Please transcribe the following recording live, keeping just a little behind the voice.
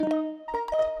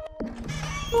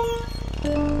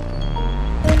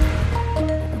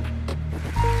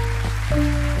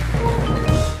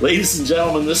Ladies and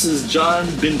gentlemen, this is John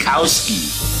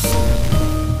Bienkowski.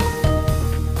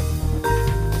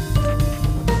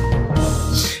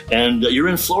 And you're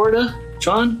in Florida,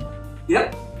 John?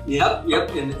 Yep. In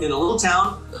a little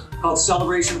town called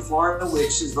Celebration, Florida,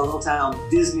 which is the little town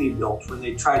Disney built when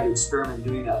they tried to experiment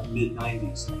doing that in the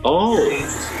mid-90s. Oh. Very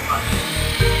interesting.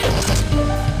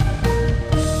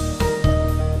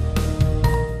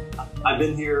 I've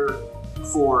been here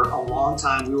for a long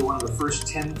time. We were one of the first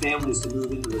 10 families to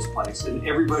move into this place, and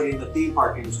everybody in the theme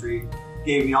park industry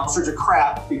gave me all sorts of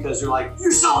crap because they're like,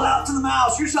 "You're selling out to the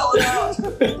mouse, you're selling out."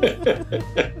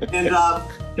 And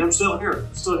I'm still here,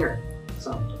 So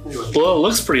anyway. Well, it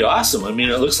looks pretty awesome. I mean,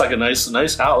 it looks like a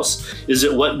nice house. Is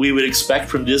it what we would expect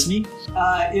from Disney?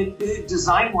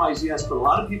 Design-wise, yes, but a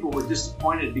lot of people were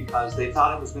disappointed because they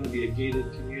thought it was going to be a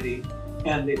gated community,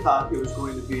 and they thought it was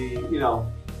going to be,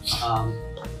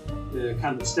 the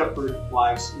kind of Stepford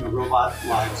Wives, robot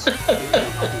wives.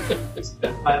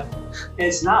 But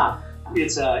it's not.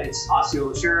 It's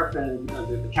Osceola Sheriff and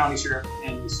the county sheriff,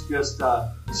 and it's just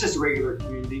a regular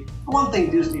community. The one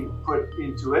thing Disney put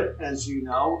into it, as you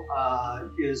know,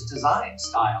 is design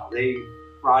style. They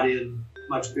brought in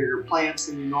much bigger plants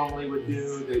than you normally would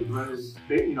do. They brought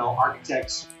in,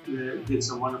 architects did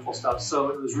some wonderful stuff. So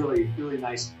it was really, really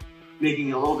nice, making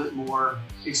it a little bit more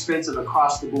expensive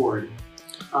across the board.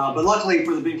 But luckily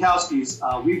for the Bienkowskis,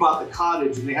 we bought the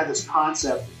cottage, and they had this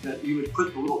concept that you would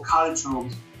put the little cottage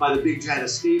homes by the big giant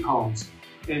estate homes.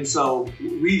 And so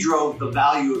we drove the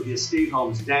value of the estate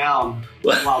homes down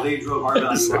while they drove our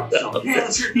value up. So,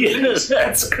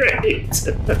 That's great.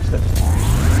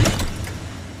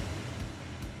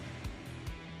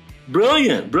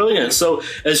 Brilliant. So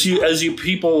as you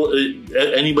people,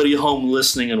 anybody home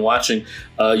listening and watching,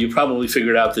 you probably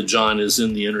figured out that John is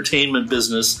in the entertainment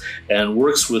business and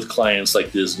works with clients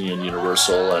like Disney and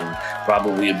Universal and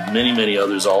probably many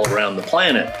others all around the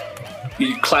planet.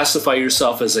 You classify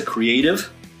yourself as a creative?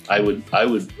 I would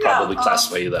probably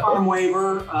classify you that way. Farm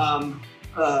waiver.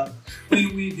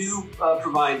 We do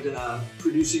provide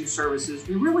producing services.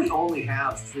 We really only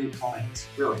have 3 clients,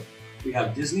 really. We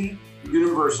have Disney,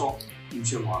 Universal, and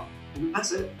Jim Long, and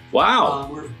that's it. Wow.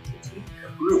 We're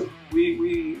a group.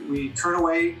 We turn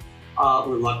away,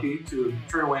 we're lucky to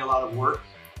turn away a lot of work,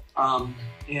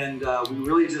 and we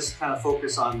really just kind of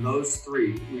focus on those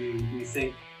 3. We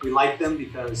think we like them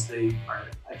because they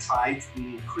try to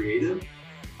be creative,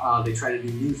 they try to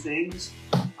do new things,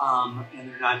 and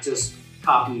they're not just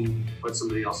copying what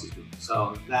somebody else is doing.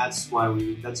 So that's all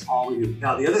we do.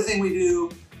 Now, the other thing we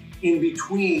do in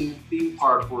between theme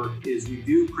park work is we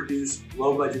do produce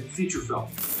low-budget feature film.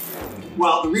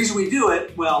 Well, the reason we do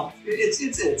it,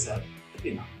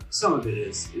 some of it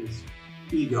is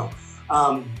ego.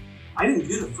 I didn't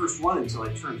do the first one until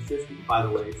I turned 50, by the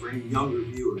way, for any younger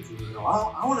viewers who go,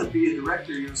 I want to be a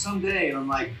director, someday. And I'm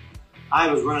like,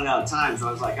 I was running out of time, so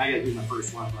I was like, I got to do my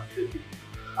first one when I'm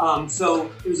 50.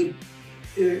 So it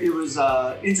was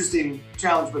an interesting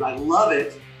challenge, but I love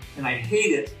it and I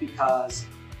hate it because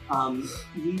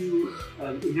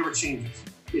it never changes.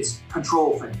 It's a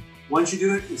control thing. Once you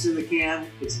do it, it's in the can,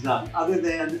 it's done. Other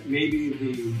than maybe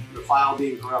the file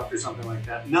being corrupt or something like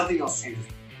that, nothing else changes.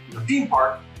 In the theme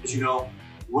park, as you know,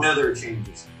 weather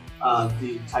changes.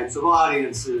 The types of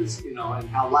audiences, and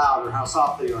how loud or how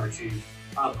soft they are change.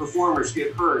 Performers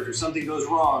get hurt, or something goes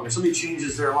wrong, or somebody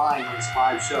changes their line on this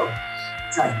live show.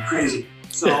 It drives me crazy.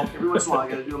 So every once in a while, I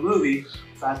got to do a movie,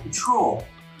 so I have control.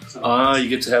 You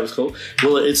get to have it cool.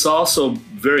 Well, it's also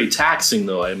very taxing,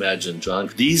 though, I imagine, John.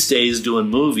 These days, doing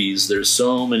movies, there's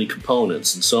so many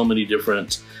components and so many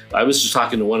different. I was just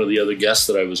talking to one of the other guests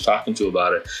that I was talking to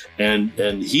about it,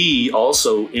 and he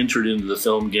also entered into the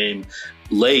film game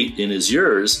late in his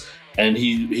years, and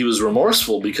he was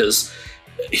remorseful because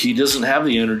he doesn't have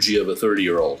the energy of a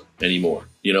 30-year-old anymore,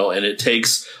 and it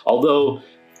takes, although,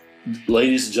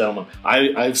 ladies and gentlemen,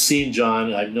 I've seen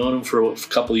John, I've known him for a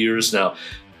couple of years now.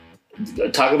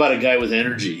 Talk about a guy with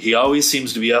energy. He always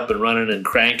seems to be up and running and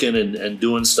cranking and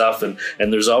doing stuff, and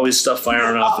there's always stuff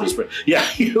firing off in his brain. Yeah,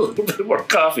 a little bit more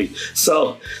coffee.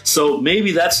 So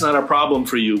maybe that's not a problem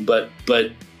for you, but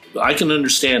I can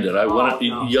understand it.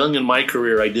 Young in my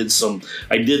career, I did some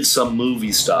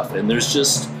movie stuff, and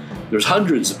there's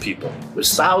hundreds of people.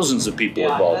 There's thousands of people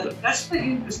involved in it. That's the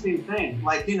interesting thing.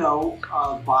 Like,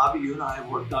 Bob, you and I have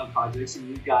worked on projects, and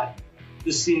we've got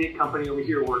the scenic company over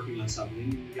here working on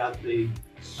something. You've got the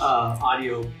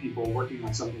audio people working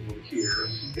on something over here.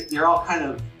 They're all kind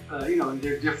of, in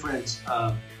their different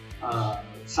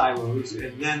silos,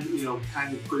 and then,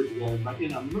 kind of put it together. But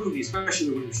in a movie, especially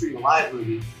when you're shooting a live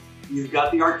movie, you've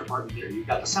got the art department there, you've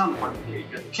got the sound department there,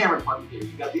 you've got the camera department there,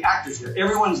 you've got the actors there.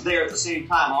 Everyone's there at the same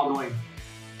time, all going,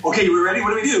 okay, we're ready, what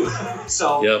do we do?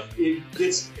 So yep. it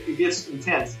gets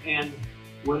intense. And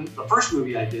when the first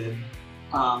movie I did,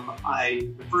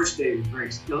 the first day was very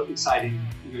exciting.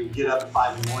 You get up at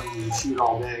 5 in the morning and you shoot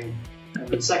all day. And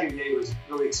the second day was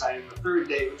really exciting. The third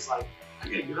day was like, I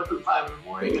gotta get up at 5 in the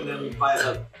morning. And then by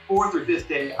the fourth or fifth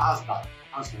day, I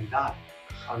was going to die.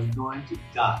 I was going to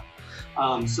die.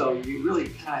 So you really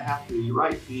kind of have to, you're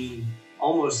right, be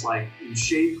almost like in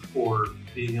shape for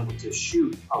being able to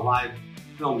shoot a live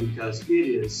film, because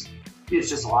it's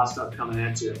just a lot of stuff coming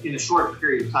at you in a short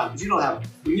period of time. Because you don't have,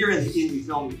 when you're in the indie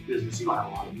film business, you don't have a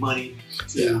lot of money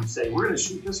to say, we're going to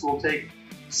shoot this, we'll take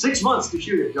 6 months to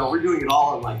shoot it. No, we're doing it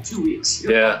all in like 2 weeks.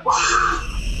 Yeah.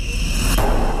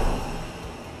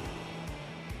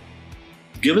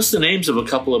 Give us the names of a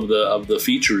couple of the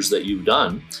features that you've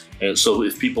done, and so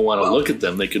if people want to look at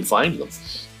them, they can find them.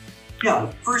 Yeah,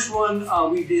 the first one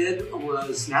we did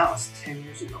was, now it's 10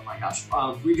 years ago, my gosh.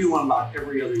 We do one about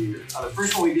every other year. The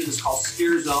first one we did is called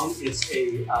Scare Zone. It's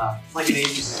a like an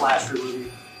 80s slasher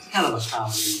movie. It's kind of a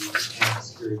comedy and a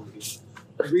scary movie.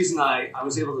 The reason I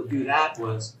was able to do that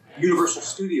was Universal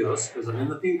Studios, because I'm in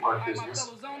the theme park business,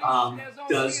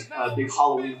 does a big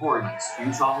Halloween horror nights,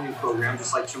 huge Halloween program,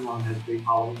 just like Shyamalan has a big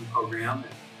Halloween program,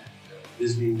 and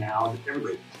Disney now,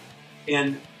 everybody.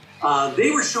 And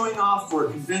they were showing off for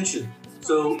a convention.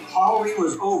 So Halloween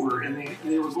was over, and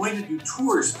they were going to do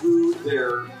tours through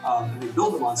their, and they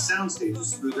build them on sound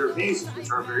stages through their mazes,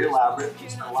 which are very elaborate. They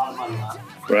spent a lot of money on it.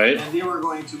 Right. And they were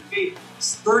going to wait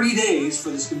 30 days for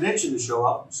this convention to show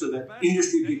up so that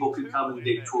industry people could come and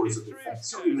take tours of the effects.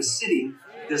 So it was sitting,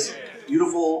 this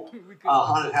beautiful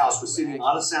haunted house was sitting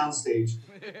on a sound stage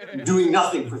doing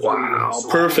nothing for 30 days. So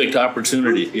perfect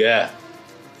opportunity, yeah.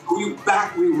 We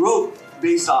wrote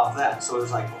based off that. So it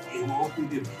was like, okay, well, what can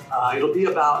we do? It'll be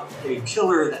about a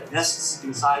killer that nests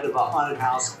inside of a haunted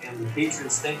house, and the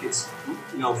patrons think it's,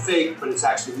 fake, but it's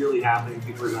actually really happening.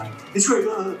 People are dying. It's great.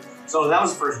 So that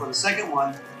was the first one. The second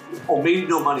one, made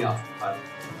no money off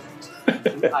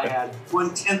it. I had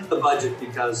 1/10 the budget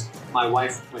because my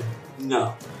wife went,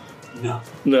 no.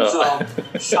 So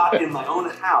shot in my own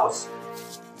house,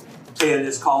 and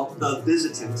it's called The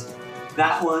Visitant.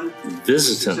 That one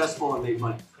was successful and made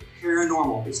money.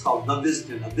 Paranormal. It's called The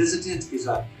Visitant. A visitant is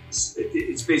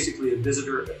it's basically a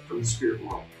visitor from the spirit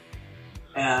world.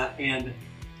 And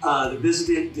The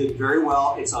Visitant did very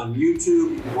well. It's on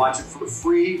YouTube. You can watch it for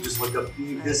free. Just look up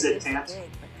The Visitant.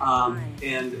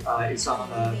 It's on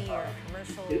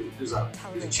there's a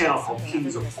channel called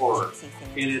Kings of Horror.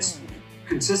 And it's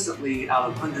consistently out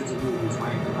of hundreds of movies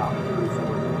ranked about 3 or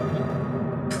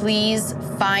 4. Please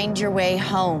find your way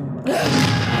home.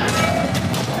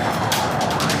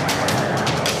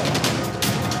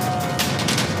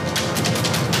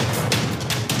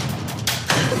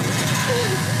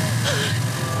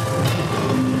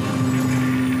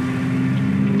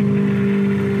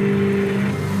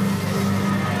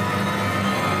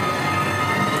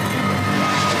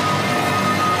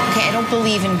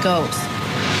 Believe in ghosts.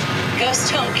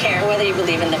 Ghosts don't care whether you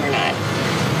believe in them or not.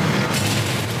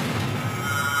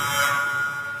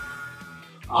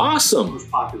 Awesome. It was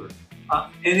popular.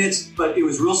 But it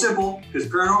was real simple, because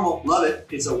paranormal, love it.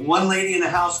 It's a one lady in a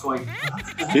house going,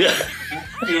 yeah.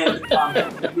 And,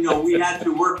 we had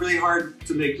to work really hard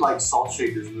to make like Salt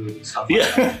Shakers movies and stuff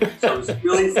like that. So it was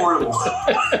really affordable.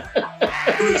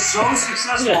 It was so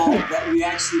successful that we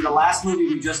actually, the last movie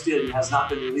we just did, and has not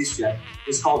been released yet,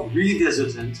 is called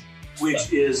Revisitant,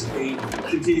 which is a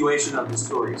continuation of the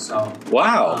story. So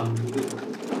wow.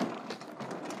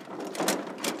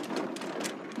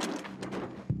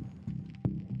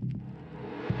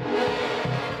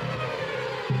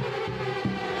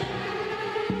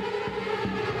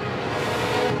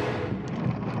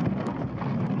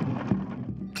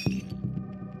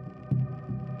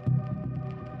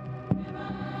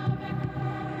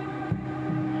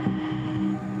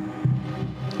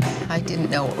 I didn't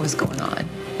know what was going on,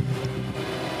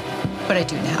 but I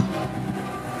do now.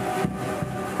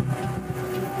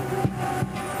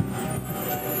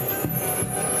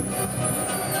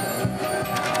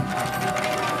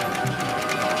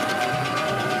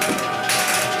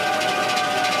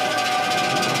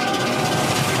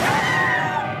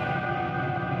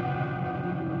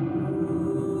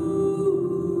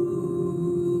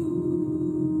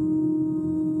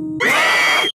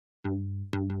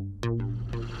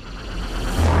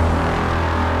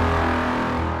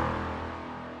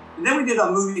 And then we did a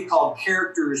movie called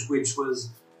Characters, which was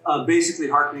basically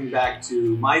harkening back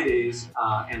to my days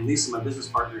and Lisa, my business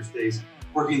partner's days.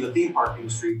 working in the theme park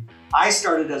industry. I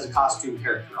started as a costume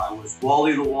character. I was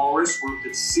Wally the Walrus, worked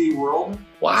at SeaWorld in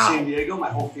San Diego. My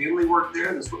whole family worked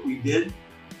there. That's what we did.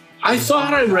 I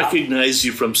thought I recognized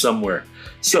you from somewhere.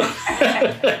 So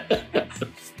I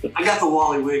got the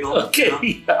Wally wiggle.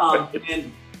 Okay.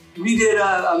 And we did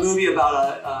a movie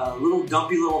about a little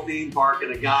dumpy little theme park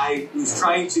and a guy who's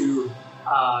trying to,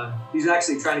 he's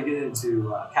actually trying to get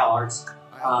into CalArts.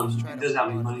 He doesn't have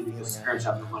any money because his parents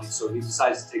have no money, so he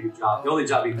decides to take a job. The only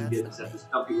job he can get is at this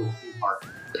dumpy little theme park.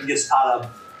 He gets caught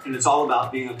up, and it's all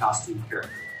about being a costume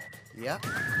character. Yep,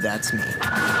 that's me.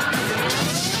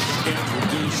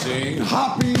 Introducing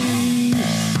Hoppy.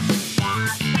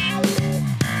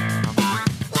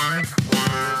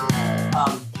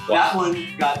 That one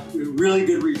got really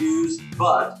good reviews,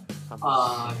 but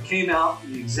came out at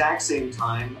the exact same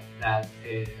time that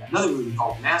another movie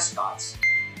called Mascots.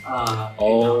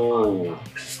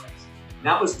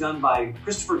 That was done by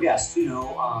Christopher Guest,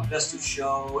 Best of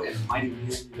Show and Mighty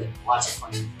Wind and lots of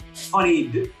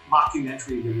funny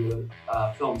mockumentary video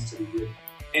films that he did.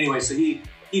 Anyway, so he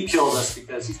killed us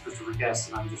because he's Christopher Guest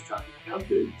and I'm just John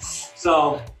Dude.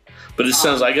 So, but it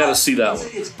sounds I got to see that one.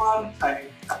 It's fun.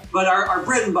 But our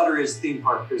bread and butter is theme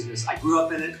park business. I grew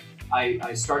up in it.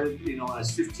 I started, when I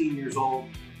was 15 years old.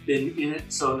 Been in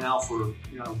it so now for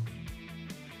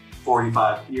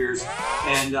 45 years,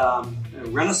 and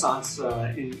Renaissance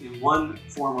in one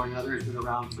form or another has been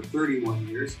around for 31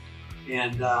 years,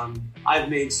 and I've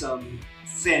made some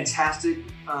fantastic,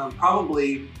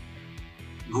 probably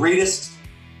greatest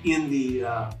in the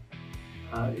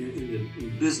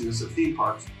business of theme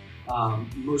parks,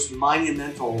 most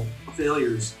monumental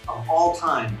failures of all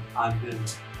time. I've been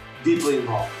deeply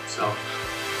involved. So.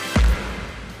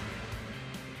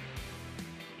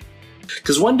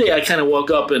 Because one day I kind of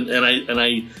woke up and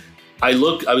I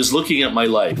was looking at my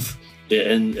life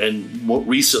and more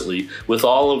recently with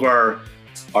all of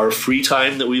our free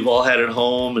time that we've all had at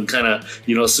home and kind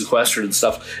of sequestered and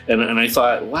stuff, and I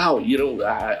thought, wow,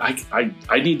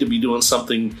 I need to be doing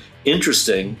something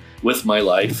interesting with my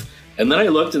life. And then I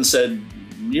looked and said,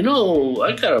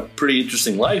 I got a pretty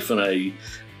interesting life, and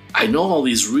I know all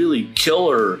these really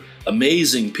killer,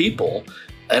 amazing people.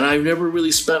 And I've never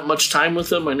really spent much time with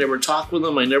them. I never talked with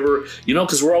them. I never,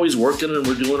 because we're always working and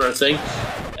we're doing our thing.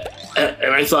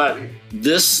 And I thought,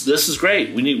 this is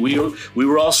great. We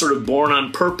were all sort of born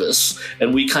on purpose,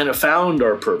 and we kind of found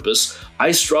our purpose.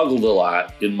 I struggled a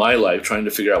lot in my life trying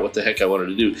to figure out what the heck I wanted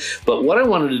to do. But what I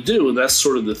wanted to do, and that's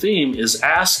sort of the theme, is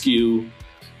ask you,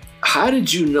 how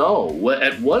did you know?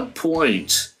 At what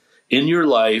point in your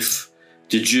life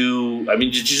did you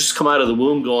just come out of the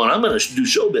womb going, I'm going to do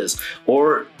showbiz?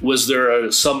 Or was there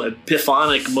some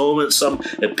epiphanic moment, some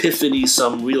epiphany,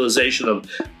 some realization of,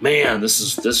 man, this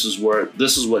is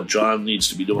what John needs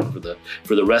to be doing for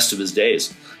the rest of his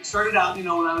days? It started out, when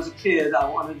I was a kid, I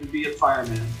wanted to be a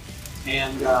fireman.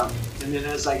 And then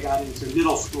as I got into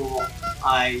middle school,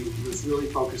 I was really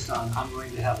focused on, I'm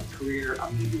going to have a career,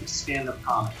 I'm going to be a stand-up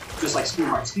comic, just like Steve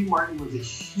Martin. Steve Martin was a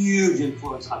huge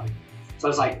influence on me. So I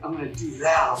was like, I'm going to do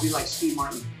that. I'll be like Steve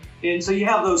Martin. And so you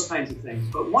have those kinds of things.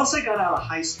 But once I got out of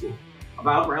high school,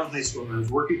 around high school, and I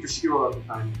was working for SeaWorld at the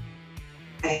time,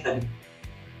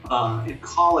 and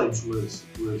college was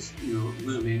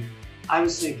looming, I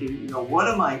was thinking, what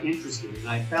am I interested in? And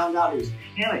I found out it was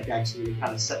Panic actually that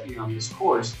kind of set me on this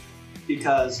course,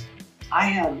 because I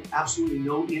had absolutely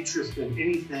no interest in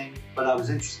anything, but I was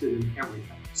interested in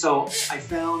everything. So I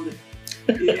found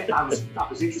I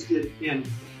was interested in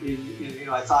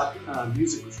I thought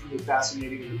music was really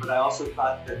fascinating, but I also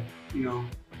thought that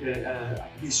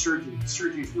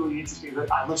surgery is really interesting.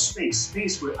 But I love space,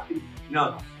 but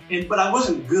I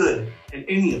wasn't good at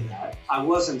any of that. I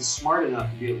wasn't smart enough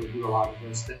to be able to do a lot of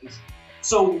those things.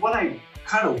 So what I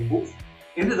kind of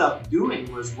ended up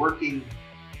doing was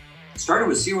started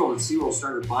with SeaWorld, and SeaWorld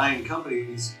started buying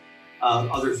companies,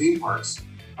 other theme parks.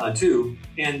 Too,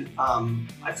 and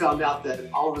I found out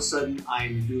that all of a sudden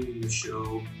I'm doing the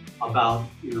show about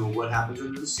what happens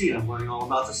under the sea, and I'm learning all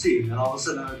about the sea. And then all of a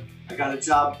sudden I got a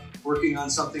job working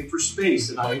on something for space,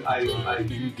 and I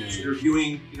was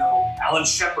interviewing Alan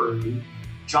Shepard and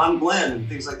John Glenn and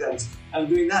things like that. And I'm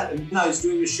doing that, and then I was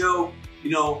doing a show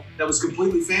that was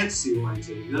completely fantasy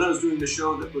oriented. And then I was doing the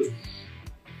show that was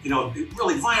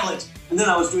really violent, and then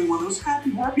I was doing one that was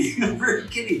happy, very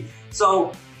kiddie.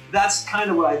 So that's kind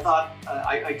of what I thought.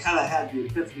 I kind of had the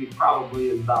epiphany probably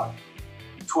at about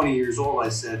 20 years old. I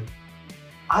said,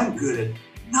 I'm good at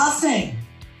nothing,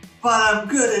 but I'm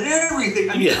good at everything.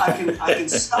 I mean, I can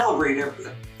celebrate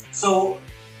everything. So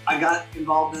I got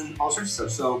involved in all sorts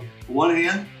of stuff. So on one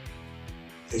hand,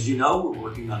 as you know, we're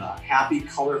working on a happy,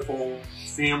 colorful,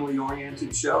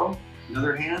 family-oriented show. On the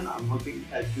other hand, I'm looking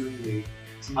at doing a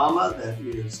drama that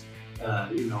is,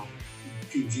 you know,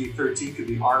 PG-13, could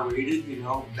be R-rated, you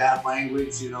know, bad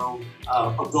language, you know,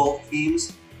 adult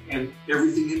themes, and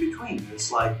everything in between.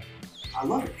 It's like, I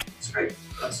love it. It's great.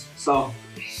 So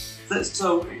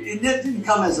it didn't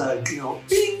come as a, you know,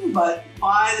 bing, but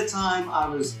by the time I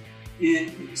was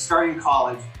starting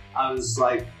college, I was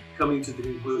like coming to the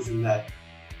conclusion that,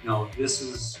 you know, this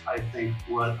is, I think,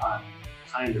 what I'm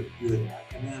kind of good at.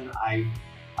 And then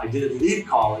I did leave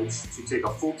college to take a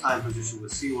full-time position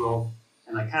with SeaWorld,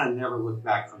 and I kind of never looked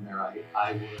back from there.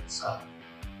 I was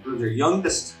one of their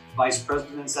youngest vice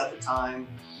presidents at the time.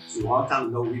 It was a long time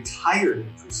ago, retired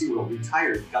from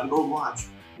SeaWorld, got a gold launch.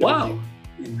 Wow.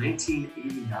 In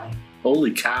 1989.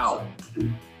 Holy cow. So,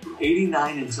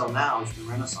 89 until now, it's been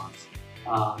Renaissance.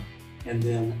 And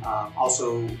then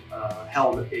also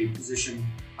held a position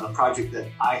on a project that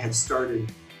I had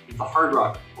started with the Hard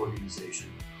Rock organization,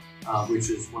 which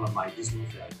is one of my dismal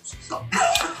failures. So.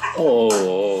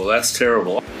 Oh, that's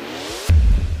terrible.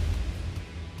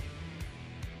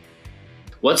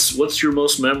 What's your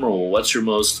most memorable? What's your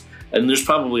most, and there's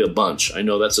probably a bunch. I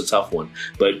know that's a tough one,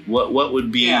 but what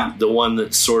would be the one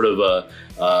that's sort of a,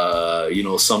 you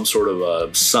know, some sort of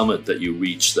a summit that you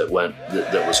reached that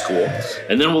that was cool?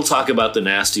 And then we'll talk about the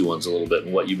nasty ones a little bit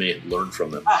and what you may have learned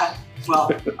from them.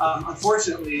 Well,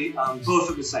 unfortunately, both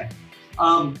are the same.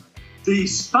 The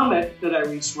summit that I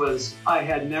reached was I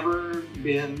had never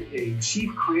been a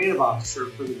chief creative officer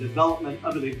for the development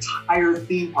of an entire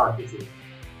theme park before,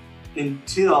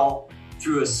 until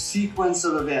through a sequence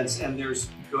of events, and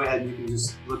go ahead and you can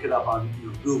just look it up on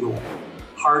Google,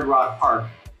 Hard Rock Park.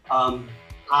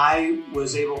 I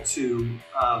was able to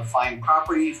find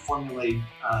property, formulate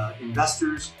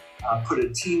investors, put a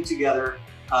team together,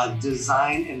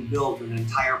 design and build an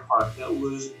entire park that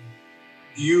was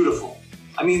beautiful.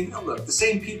 I mean, look, the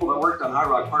same people that worked on Hard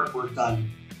Rock Park worked on,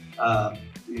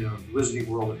 Wizarding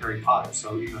World with Harry Potter,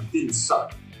 so it didn't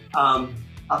suck.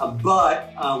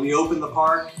 But we opened the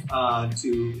park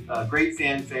to great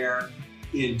fanfare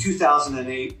in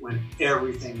 2008 when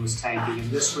everything was tanking,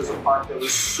 and this was a park that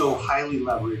was so highly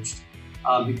leveraged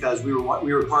because we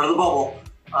were part of the bubble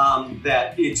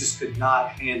that it just could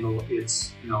not handle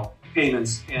its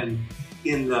payments, and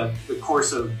in the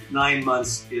course of 9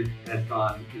 months it had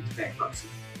gone into bankruptcy.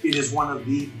 It is one of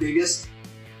the biggest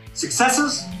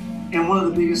successes and one of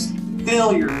the biggest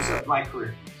failures of my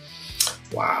career.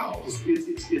 Wow.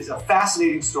 It's a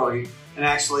fascinating story, and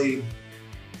actually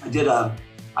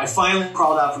I finally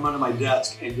crawled out from under my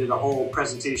desk and did a whole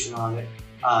presentation on it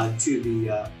to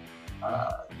the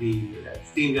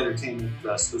Themed Entertainment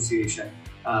Association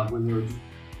when we were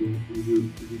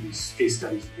doing these case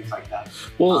studies and things like that.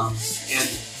 Well, and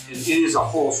it is a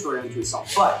whole story unto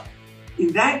itself. But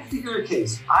in that particular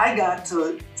case, I got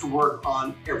to work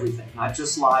on everything, not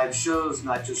just live shows,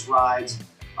 not just rides,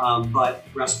 but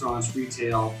restaurants,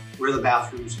 retail, where the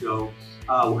bathrooms go,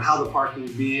 how the parking,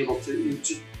 being able to,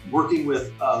 just working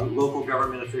with local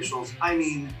government officials. I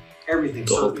mean, everything.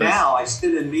 So now I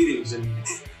sit in meetings and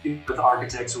with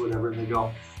architects or whatever, and they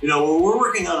go, well, we're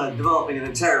working on developing an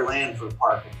entire land for the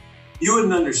park. You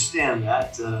wouldn't understand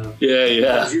that.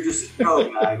 Because you're just a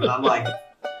show guy. But I'm like,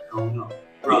 oh no,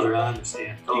 brother, I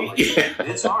understand totally. And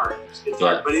it's hard. It's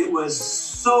hard, but it was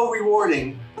so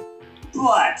rewarding.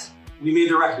 But we made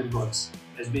the record books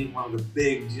as being one of the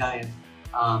big, giant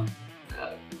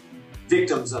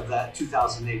victims of that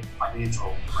 2008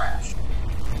 financial crash.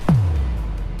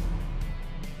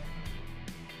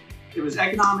 It was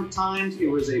economic times. It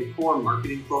was a poor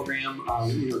marketing program.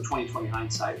 2020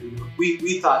 hindsight.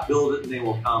 We thought build it and they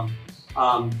will come.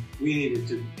 We needed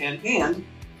to, and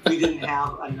we didn't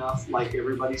have enough, like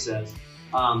everybody says,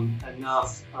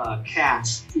 enough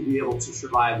cash to be able to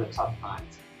survive the tough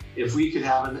times. If we could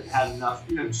have had enough,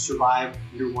 to survive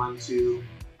year 1, 2,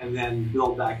 and then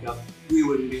build back up, we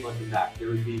wouldn't be looking back. There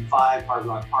would be 5 Hard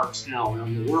Rock Parks now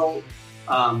around the world,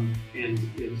 and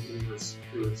it was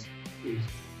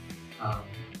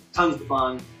tons of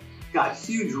fun. Got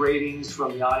huge ratings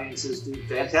from the audiences, did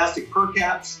fantastic per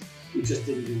caps. We just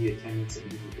didn't do the attendance and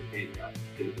didn't get paid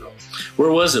to the bills. Where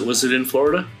was it? Was it in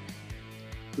Florida?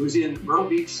 It was in Myrtle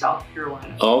Beach, South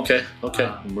Carolina. Oh, okay.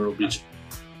 Myrtle Beach.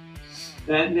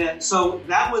 And so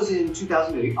that was in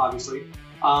 2008, obviously.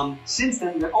 Since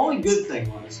then, the only good thing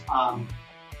was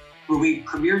when we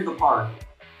premiered the park,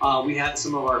 we had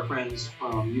some of our friends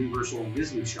from Universal and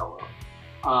Disney show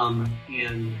up.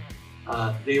 And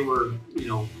they were,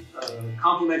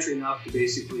 complimentary enough to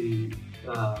basically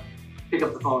pick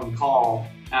up the phone and call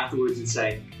afterwards and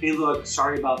say, hey, look,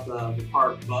 sorry about the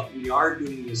park, but we are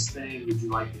doing this thing. Would you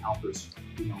like to help us,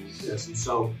 with this? And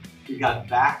so we got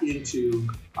back into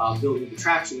building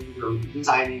attractions, or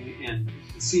designing and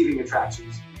conceiving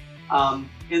attractions.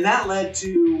 And that led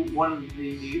to one of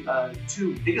the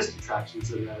two biggest attractions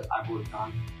that I've worked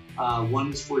on.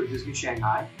 One is for Disney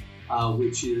Shanghai,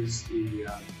 which is the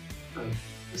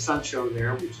stunt show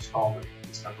there, which is called,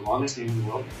 it's got the longest name in the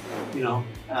world.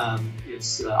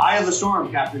 It's Eye of the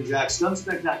Storm, Captain Jack Stunt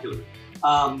Spectacular,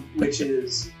 which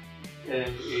is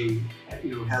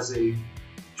has a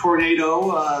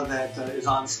tornado that is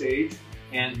on stage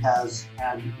and has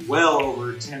had well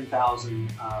over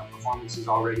 10,000 performances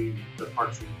already. The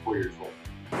park's been 4 years old.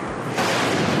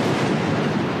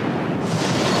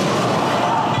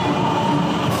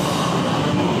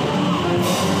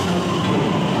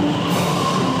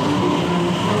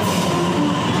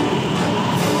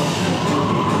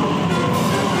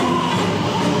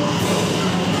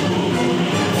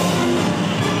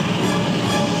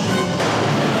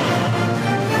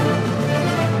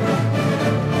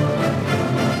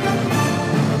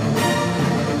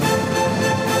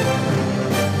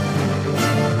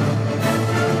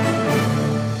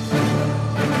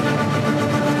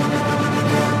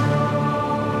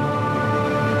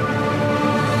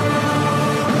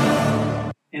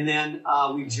 And then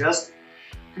we just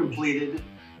completed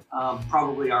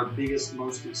probably our biggest,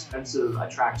 most expensive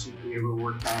attraction that we ever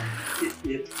worked on. It's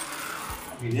big,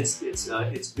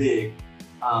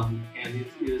 and it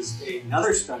is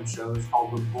another stunt show. It's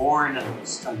called the Bourne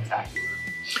Stuntacular.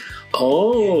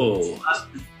 Oh, and it's us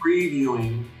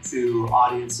previewing to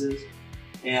audiences,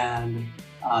 and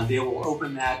they will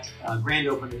open that grand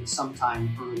opening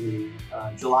sometime early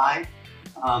July.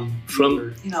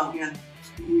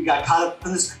 We got caught up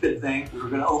in this COVID thing. We were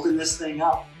going to open this thing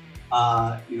up,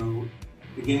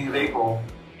 beginning of April,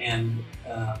 and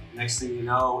next thing you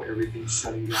know, everything's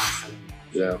shutting down.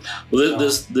 Yeah. Well,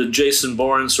 the Jason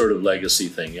Bourne sort of legacy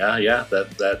thing. Yeah. Yeah,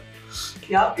 it's a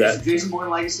Jason Bourne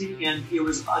legacy, and it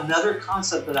was another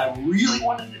concept that I really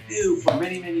wanted to do for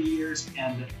many, many years.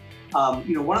 And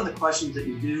one of the questions that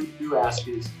you do ask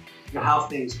is, how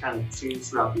things kind of change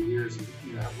throughout the years, and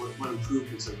what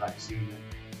improvements have I seen.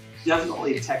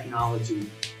 Definitely technology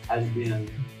has been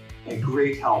a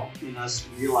great help in us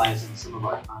realizing some of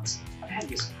our concepts. I had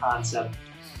this concept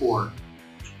for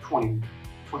 20,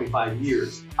 25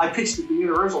 years. I pitched it to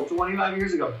Universal 25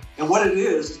 years ago. And what it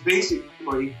is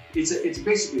basically, it's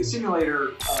basically a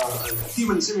simulator, a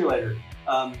human simulator.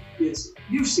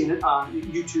 You've seen it on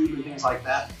YouTube and things like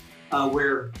that,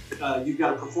 where you've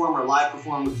got a live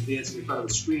performer who's dancing in front of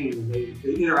a screen, and they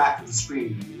interact with the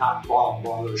screen, and you knock the ball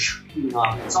goes shooting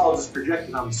off. It's all just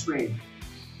projected on the screen.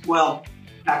 Well,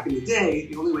 back in the day,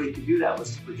 the only way you could do that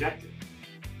was to project it.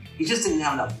 You just didn't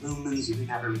have enough lumens, you didn't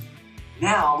have everything.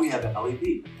 Now we have an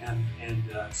LED, and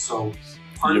so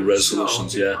part of the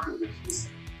resolutions, this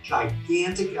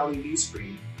gigantic LED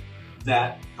screen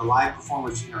that the live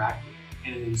performers interact with,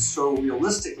 and it is so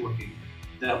realistic looking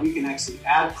that we can actually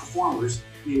add performers.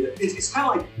 It's kind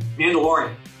of like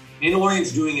Mandalorian.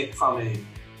 Mandalorian's doing it from a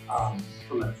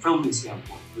filming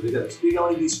standpoint, where they've got this big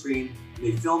LED screen, and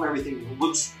they film everything. It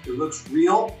looks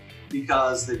real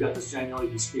because they've got this giant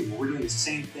LED screen. But we're doing the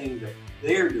same thing that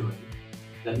they're doing,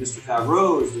 that Mr.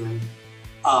 Favreau is doing,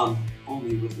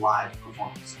 only with live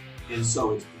performance. And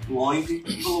so it's blowing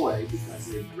people away because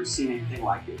they've never seen anything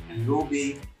like it. And it will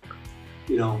be,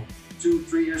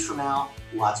 2-3 years from now,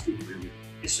 lots of people are going to do it.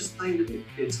 It's just plain to do.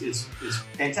 It's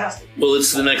fantastic. Well,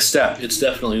 it's the next step. It's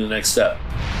definitely the next step.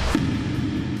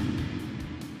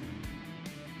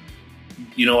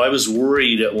 I was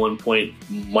worried at one point,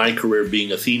 my career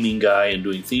being a theming guy and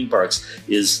doing theme parks,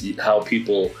 is how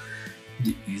people,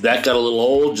 that got a little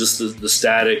old, just the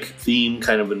static theme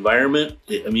kind of environment.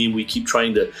 We keep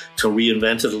trying to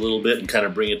reinvent it a little bit and kind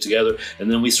of bring it together.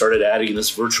 And then we started adding this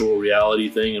virtual reality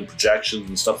thing and projections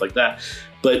and stuff like that.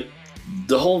 But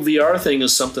the whole VR thing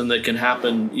is something that can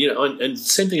happen, and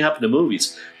same thing happened to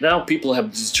movies. Now people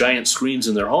have these giant screens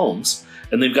in their homes,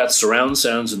 and they've got surround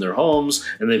sounds in their homes,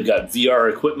 and they've got VR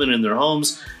equipment in their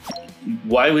homes.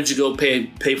 Why would you go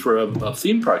pay for a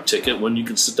theme park ticket when you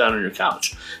can sit down on your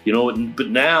couch? But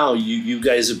now you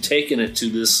guys have taken it to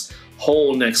this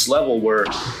whole next level where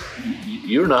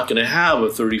you're not going to have a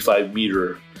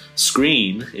 35-meter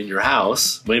screen in your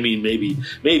house. Maybe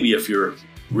if you're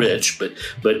rich, but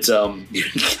and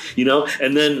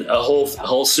then a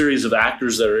whole series of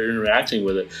actors that are interacting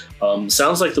with it.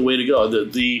 Sounds like the way to go.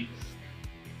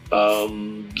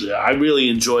 I really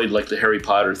enjoyed the Harry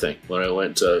Potter thing when I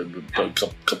went a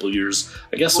couple of years.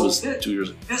 I guess it was 2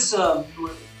 years ago.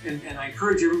 and I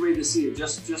encourage everybody to see it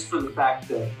just for the fact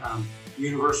that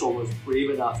Universal was brave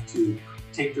enough to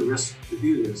take the risk to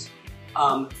do this.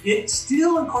 It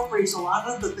still incorporates a lot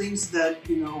of the things that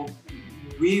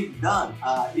we've done.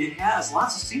 It has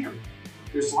lots of scenery.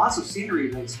 There's lots of scenery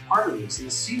that's part of this, and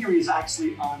the scenery is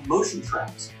actually on motion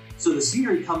tracks. So the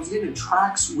scenery comes in and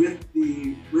tracks with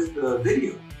the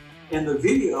video, and the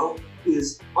video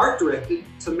is art directed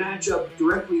to match up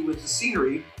directly with the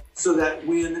scenery, so that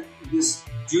when this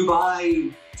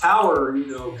Dubai tower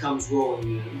comes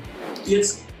rolling in,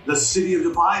 it's the city of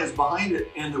Dubai is behind it,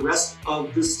 and the rest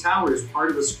of this tower is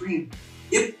part of a screen.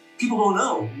 If people don't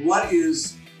know what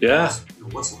is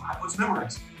what's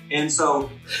memorized. And so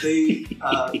we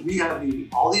have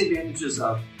all the advantages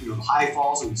of the high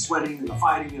falls and the sweating and the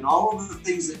fighting and all of the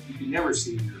things that you can never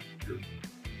see in your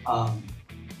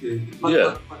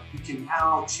but you can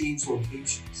now change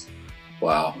locations.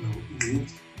 Wow.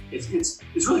 It's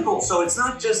really cool. So it's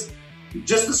not just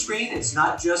the screen, it's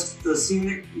not just the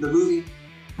movie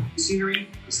scenery,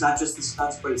 it's not just the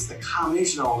stunts, but it's the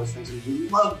combination of all those things. And we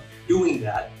love doing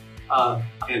that.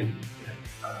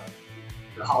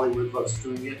 Hollywood loves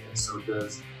doing it, and so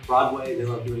does Broadway. They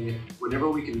love doing it. Whenever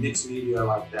we can mix media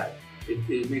like that,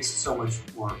 it makes it so much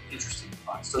more interesting and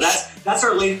fun. So that's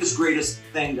our latest, greatest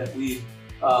thing that we've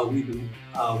been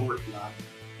working on,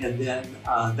 and then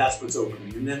that's what's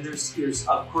opening. And then there's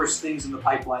of course things in the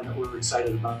pipeline that we're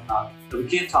excited about that we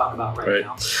can't talk about right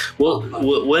now. Well,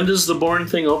 when does the Bourne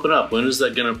thing open up? When is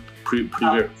that going to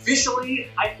premiere? Officially,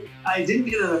 I didn't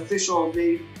get an official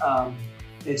date.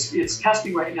 It's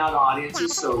testing right now to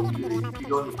audiences, so if you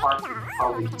go to the park, you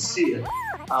probably can see it.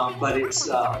 But it's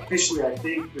officially, I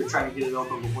think they're trying to get it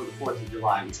open before the 4th of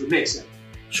July, which would make sense.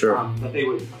 Sure. That they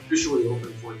would officially open the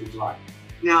 4th of July.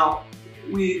 Now,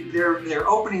 they're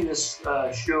opening this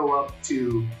show up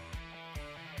to,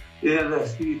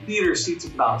 the theater seats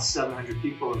about 700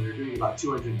 people, and they're doing about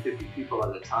 250 people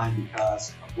at a time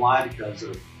because of why? Because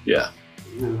of right.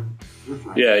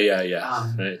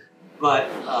 But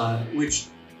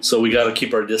so we got to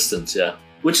keep our distance,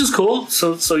 which is cool.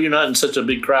 So you're not in such a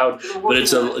big crowd, but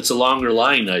it's a longer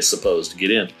line, I suppose, to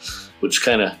get in, which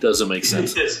kind of doesn't make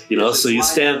sense. So you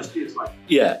stand,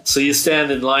 so you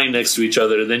stand in line next to each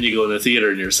other, and then you go in the theater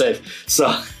and you're safe.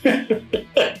 So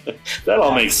that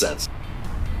all makes sense.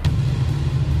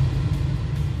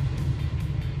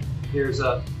 There's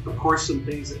of course some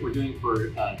things that we're doing for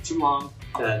Chumlong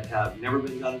that have never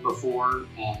been done before.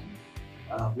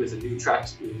 With a new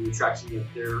attraction that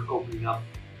they're opening up,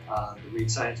 the Marine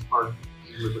Science Park.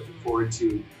 We're looking forward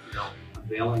to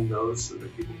unveiling those so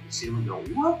that people can see them and go,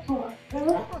 what the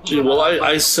heck? Yeah, well,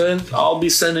 I'll be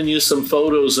sending you some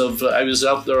photos of. I was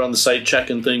out there on the site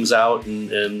checking things out,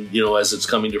 and as it's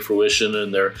coming to fruition,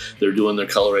 and they're doing their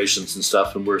colorations and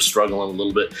stuff, and we're struggling a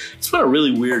little bit. It's been a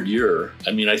really weird year.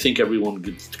 I mean, I think everyone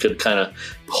could kind of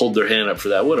hold their hand up for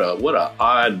that. What a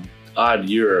odd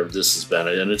year this has been,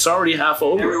 and it's already half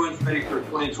over. Everyone's ready for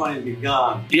 2020 to be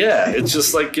gone. Yeah, it's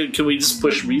just like, can we just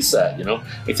push reset? I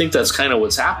think that's kind of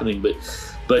what's happening.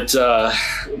 But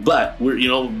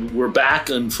we're back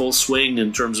in full swing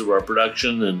in terms of our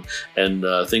production, and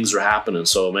things are happening.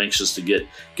 So I'm anxious to get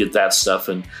that stuff,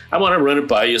 and I want to run it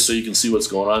by you so you can see what's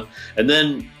going on. And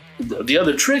then the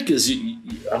other trick is,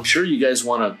 I'm sure you guys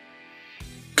want to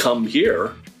come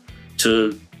here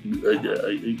to.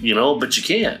 But you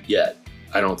can't yet.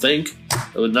 I don't think.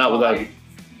 Not without.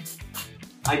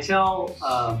 I tell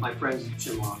my friends in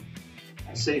Chumlong,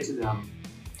 I say to them,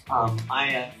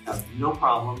 I have no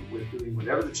problem with doing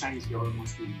whatever the Chinese government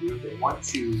wants me to do. If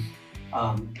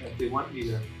they want me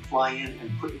to fly in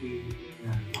and put me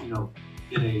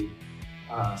in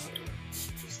a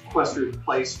sequestered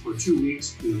place for 2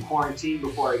 weeks to quarantine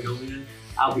before I go in,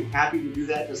 I'll be happy to do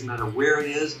that. Doesn't matter where it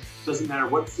is. Doesn't matter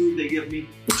what food they give me.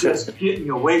 Just get me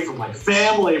away from my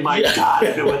family. My God,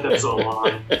 I've been with them so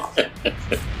long.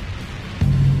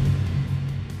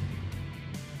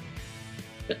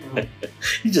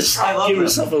 You just give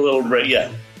yourself a little break.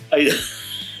 Yeah.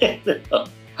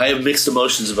 I have mixed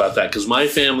emotions about that because my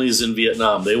family is in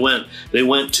Vietnam. They went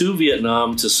to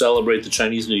Vietnam to celebrate the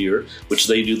Chinese New Year, which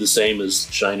they do the same as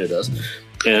China does.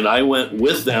 And I went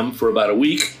with them for about a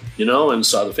week, and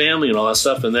saw the family and all that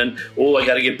stuff. And then, I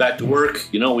got to get back to work.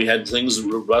 We had things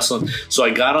rustling. So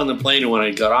I got on the plane, and when I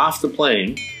got off the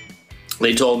plane,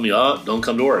 they told me, oh, don't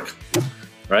come to work.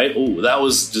 Right? Oh, that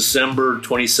was December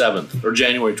 27th or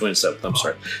January 27th. I'm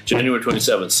sorry, January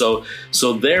 27th.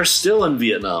 So they're still in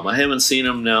Vietnam. I haven't seen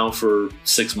them now for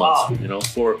 6 months.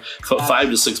 5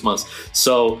 to 6 months.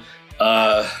 So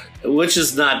which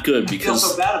is not good I feel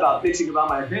because so bad about bitching about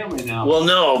my family now. well,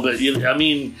 no, but I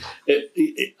mean,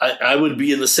 I would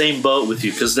be in the same boat with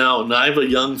you because now I have a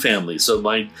young family. So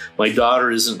my daughter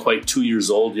isn't quite 2 years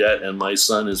old yet, and my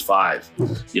son is 5.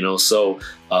 You know, so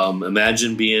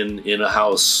imagine being in a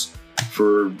house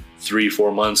for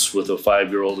 3-4 months with a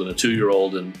 5-year-old and a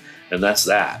 2-year-old, and that's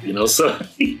that, you know. So,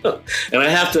 you know, and I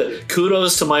have to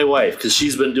kudos to my wife because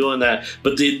she's been doing that.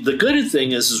 But the good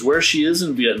thing is where she is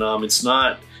in Vietnam, it's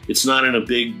not in a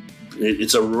big,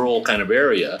 it's a rural kind of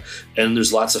area, and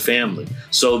there's lots of family.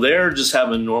 So they're just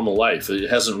having a normal life. It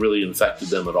hasn't really infected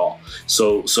them at all.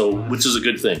 So which is a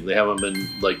good thing. They haven't been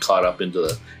like caught up into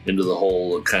the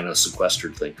whole kind of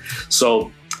sequestered thing. So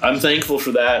I'm thankful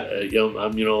for that.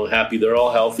 I'm happy they're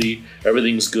all healthy.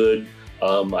 Everything's good.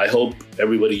 I hope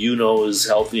everybody is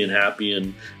healthy and happy,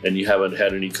 and you haven't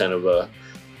had any kind of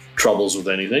troubles with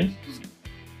anything.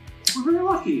 We're very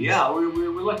lucky. Yeah,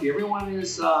 we're lucky. Everyone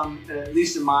is, at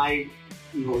least in my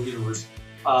universe,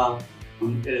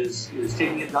 is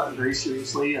taking it very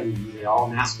seriously, and they all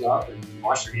mask up and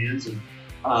wash their hands,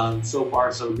 and so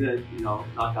far so good. You know,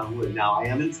 knock on wood. Now I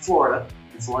am in Florida,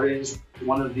 and Florida is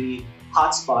one of the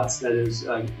hot spots that is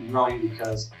growing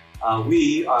because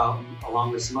we,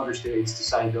 along with some other states,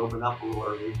 decided to open up a little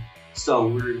early. So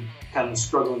we're kind of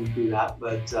struggling through that,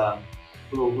 but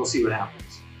we'll see what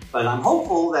happens. But I'm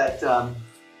hopeful that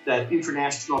that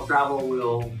international travel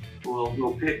will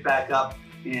pick back up,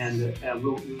 and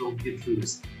we'll get through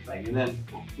this thing. And then,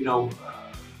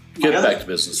 get back to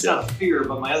business. It's not a fear,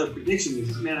 but my other prediction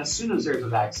is, man, as soon as there's a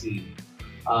vaccine,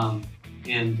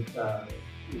 and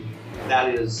that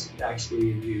is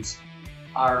actually in use,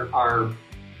 our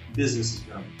business is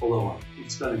going to blow up.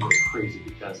 It's going to go crazy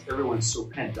because everyone's so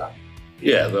pent up.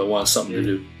 Yeah, they'll want something to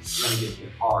do. It's going to get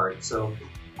hit hard. So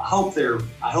I hope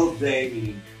they,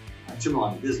 meaning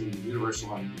Timberline, Disney,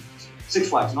 Universal, and Six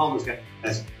Flags, and all those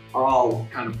guys are all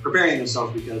kind of preparing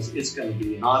themselves because it's going to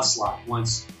be an onslaught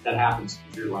once that happens.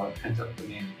 There's a lot of pent up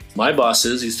demand. My boss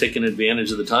he's taking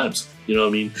advantage of the times. You know what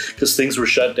I mean? Because things were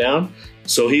shut down.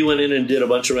 So he went in and did a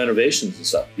bunch of renovations and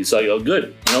stuff. He saw,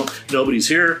 good, nobody's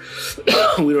here.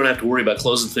 We don't have to worry about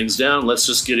closing things down. Let's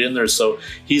just get in there. So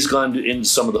he's gone into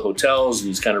some of the hotels, and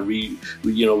he's kind of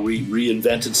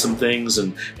reinvented some things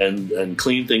and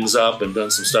cleaned things up and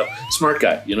done some stuff. Smart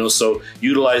guy, so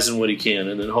utilizing what he can,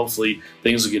 and then hopefully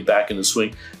things will get back into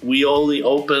swing. We only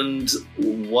opened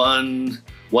one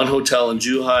hotel in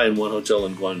Zhuhai and one hotel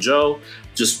in Guangzhou.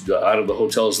 Just out of all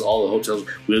the hotels,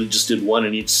 we just did one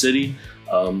in each city.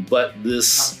 But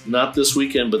not this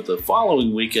weekend, but the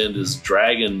following weekend is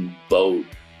Dragon Boat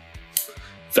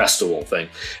Festival thing.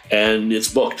 And it's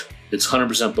booked. It's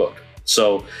 100% booked.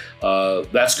 So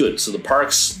that's good. So the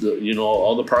parks,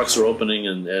 all the parks are opening,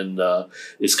 and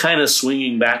it's kind of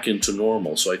swinging back into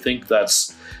normal. So I think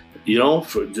that's,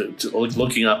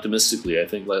 looking optimistically, I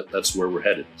think that's where we're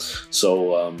headed.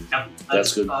 So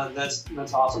that's good.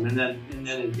 That's awesome. And then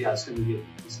it's going to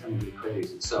get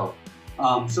crazy. So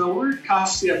we're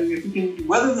cautiously. If we can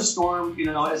weather the storm,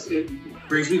 as it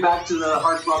brings me back to the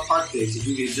Hard Rock Park days. If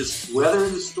we can just weather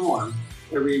the storm,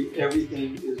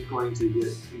 everything is going to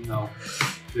get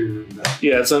clearer.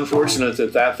 Yeah, it's unfortunate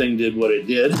that thing did what it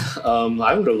did.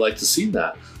 I would have liked to see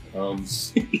that.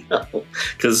 Because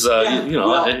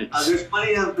there's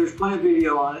plenty of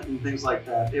video on it and things like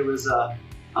that. It was a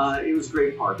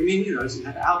great park. I mean,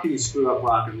 how can you screw up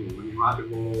rock and roll? I mean, rock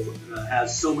and roll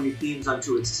has so many themes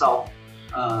unto itself,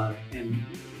 and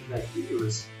that it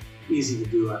was easy to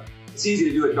do it's easy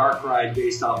to do a dark ride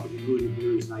based off of the Moody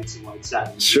Blues, Nights in White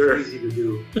Satin. Sure. It's easy to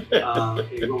do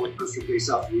a roller coaster based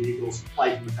off of the Eagles'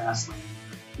 Flight in the Fast Lane.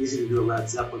 Easy to do a Led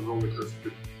Zeppelin roller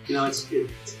coaster.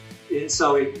 It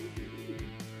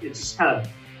just kind of,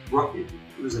 it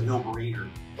was a no-brainer.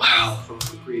 Wow. From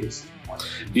a creative standpoint.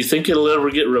 Do you think it'll ever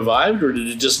get revived, or did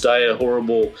it just die a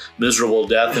horrible, miserable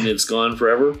death and it's gone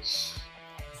forever?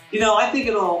 I think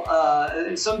it'll,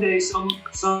 someday some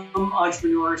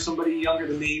entrepreneur, somebody younger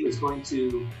than me, is going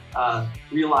to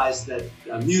realize that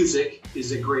music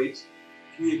is a great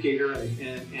communicator,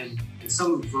 and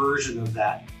some version of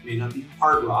that may not be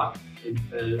hard rock,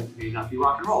 it may not be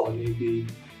rock and roll, it may be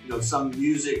some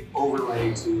music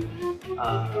overlay to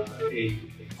a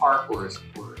park or an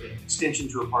extension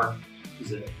to a park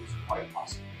is quite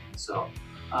possible. So,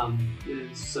 in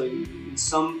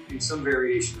some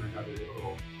variation or another,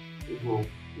 it will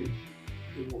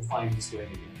find its way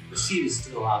again. The seed is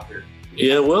still out there.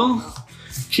 Yeah, well,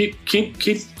 keep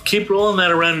rolling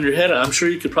that around in your head. I'm sure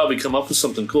you could probably come up with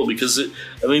something cool because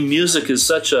music is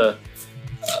such an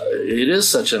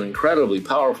incredibly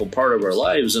powerful part of our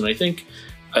lives, and I think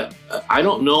I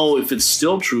don't know if it's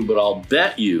still true, but I'll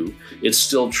bet you it's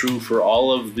still true for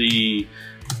all of the,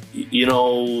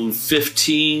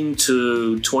 15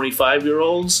 to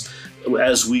 25-year-olds.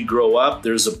 As we grow up,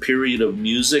 there's a period of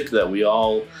music that we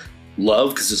all love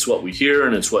because it's what we hear,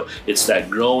 and it's that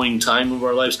growing time of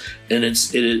our lives, and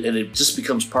it just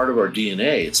becomes part of our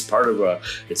DNA. It's part of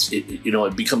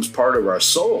it becomes part of our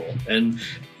soul. And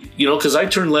because I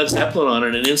turned Led Zeppelin on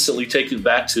and it instantly takes it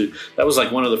back to, that was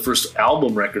like one of the first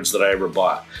album records that I ever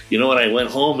bought. And I went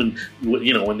home and,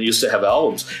 when they used to have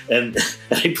albums, and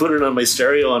I put it on my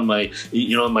stereo on my,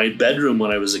 in my bedroom when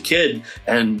I was a kid.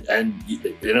 And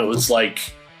it was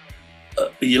like,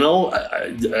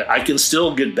 I can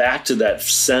still get back to that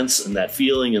sense and that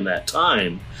feeling and that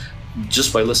time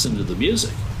just by listening to the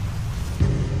music.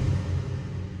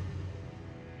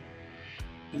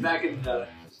 Back in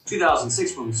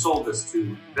 2006, when we sold this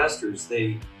to investors,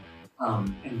 and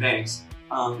banks,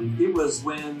 it was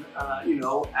when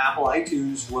Apple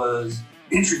iTunes was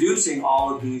introducing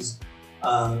all of these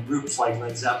groups like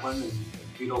Led Zeppelin and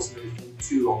Beatles and everything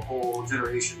to a whole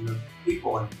generation of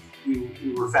people, and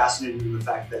we were fascinated in the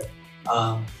fact that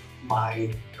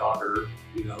my daughter,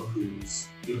 who's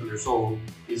 8 years old,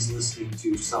 is listening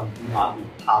to some not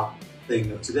top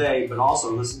thing of today, but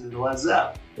also listening to Led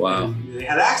Zeppelin. Wow. And they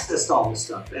had access to all this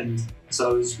stuff. And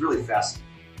so it's really fascinating.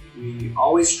 We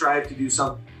always strive to do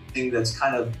something that's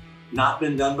kind of not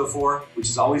been done before, which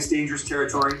is always dangerous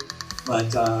territory,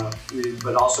 but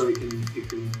also it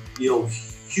can yield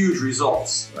huge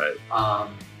results. Right.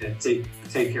 And take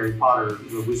Harry Potter,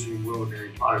 the Wizarding World of Harry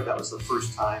Potter. That was the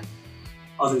first time,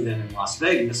 other than in Las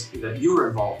Vegas, that you were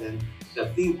involved in,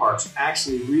 that theme parks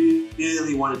actually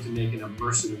really wanted to make an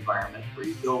immersive environment where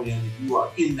you go in and you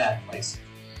are in that place.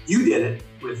 You did it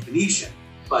with Venetian,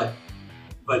 but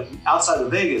outside of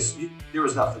Vegas, there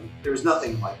was nothing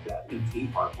like that in theme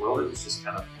park world. It was just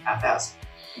kind of half-assed.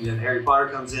 And then Harry Potter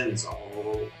comes in, it's a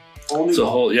whole new it's a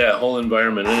whole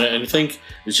environment, and I think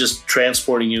it's just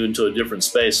transporting you into a different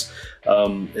space,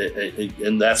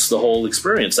 and that's the whole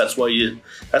experience. That's why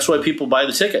people buy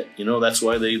the ticket. That's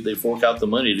why they fork out the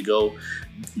money to go.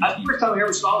 That's the first time I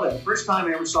ever saw that. The first time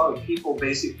I ever saw that people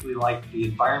basically liked the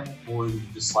environment more than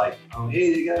just like, oh,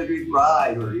 hey, they got a great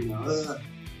ride, or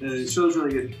the show's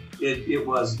really good. It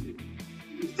was,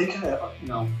 they kind of,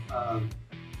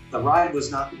 the ride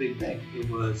was not the big thing. It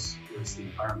was the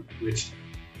environment, which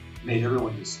made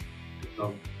everyone just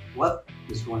go, what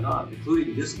is going on,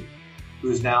 including Disney, who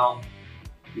is now,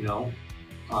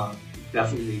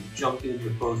 definitely jumped in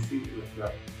with both feet with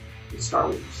Star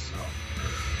Wars. So.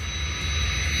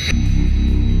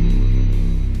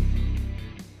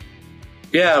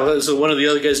 Yeah, so one of the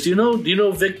other guys. Do you know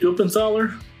Vic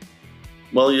Dupenthaler?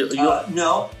 Well,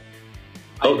 no,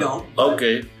 I don't.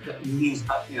 Okay. That means,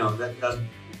 that doesn't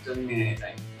mean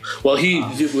anything. Well,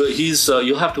 he's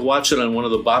you'll have to watch it on one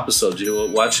of the Bop episodes. You'll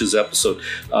watch his episode.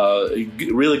 A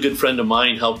really good friend of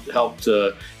mine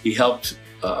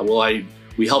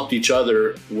we helped each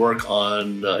other work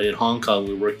on in Hong Kong.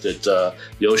 We worked at the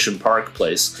Ocean Park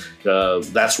place.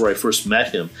 That's where I first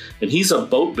met him, and he's a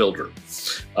boat builder,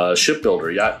 shipbuilder.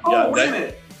 Wait a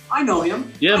minute, I know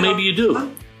him. Yeah, maybe you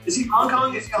do. Is he Hong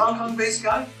Kong? Is he a Hong Kong-based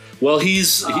guy? Well,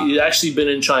 he's actually been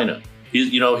in China.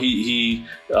 He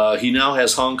now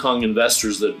has Hong Kong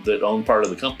investors that own part of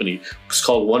the company. It's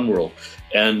called One World,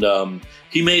 and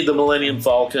he made the Millennium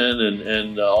Falcon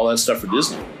and all that stuff for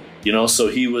Disney. So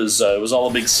he was it was all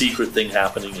a big secret thing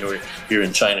happening here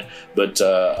in China. But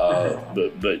I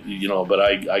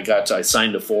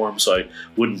signed a form so I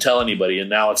wouldn't tell anybody, and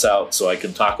now it's out so I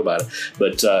can talk about it.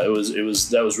 But that was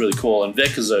really cool. And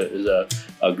Vic is a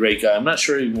great guy. I'm not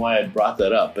sure even why I brought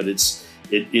that up, but it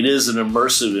is an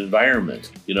immersive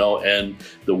environment, and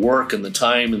the work and the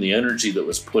time and the energy that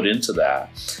was put into that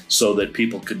so that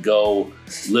people could go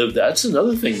live. That's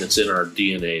another thing that's in our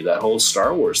DNA, that whole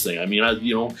Star Wars thing. I mean, I'm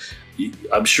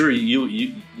sure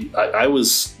I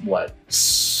was,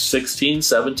 16,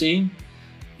 17,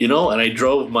 and I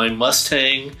drove my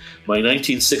Mustang, my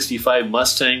 1965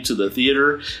 Mustang to the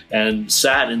theater and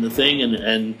sat in the thing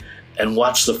and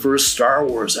watch the first Star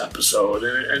Wars episode,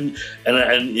 and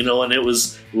it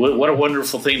was what a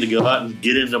wonderful thing to go out and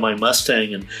get into my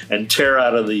Mustang and tear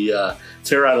out of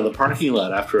the parking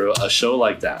lot after a show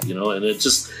like that, and it's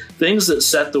just things that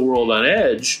set the world on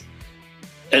edge.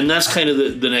 And that's kind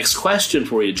of the next question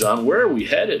for you, John. Where are we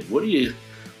headed? What do you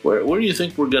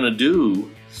think we're going to do?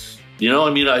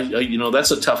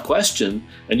 That's a tough question,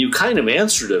 and you kind of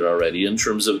answered it already in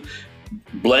terms of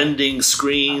blending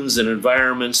screens and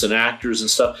environments and actors and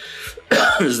stuff.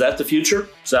 Is that the future?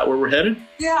 Is that where we're headed?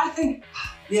 Yeah, I think.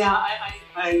 Yeah,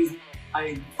 I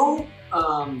don't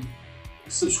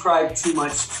subscribe too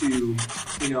much to,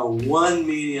 one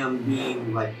medium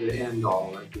being like the end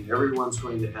all. Like everyone's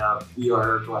going to have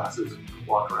VR glasses and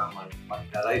walk around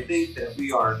like that. I think that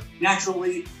we are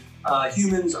naturally,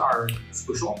 humans are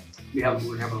social. We're having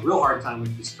a real hard time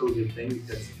with this COVID thing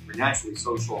because we're naturally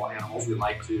social animals. We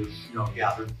like to,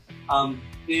 gather.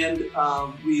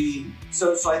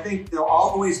 So I think there'll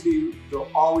always be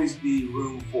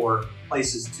room for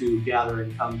places to gather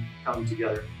and come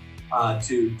together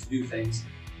to do things.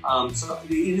 So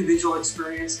the individual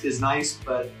experience is nice,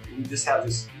 but we just have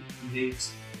this innate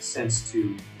sense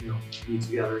to be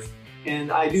together.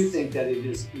 And I do think that it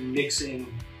is mixing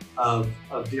of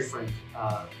different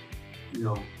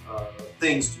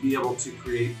things to be able to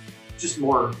create just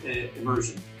more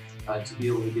immersion. To be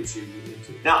able to get you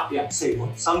into it. Now, you have to say,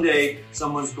 well, someday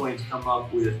someone's going to come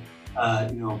up with, a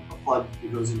plug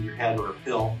that goes into your head or a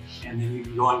pill, and then you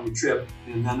can go on your trip,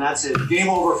 and then that's it. Game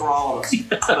over for all of us.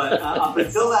 But up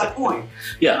until that point,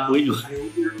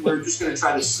 we're just going to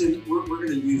try to we're going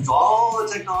to use all the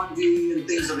technology and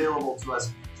things available to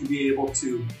us to be able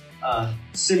to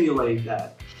simulate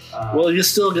that. Well, we're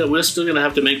still going to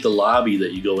have to make the lobby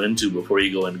that you go into before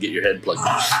you go in and get your head plugged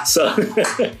in. So,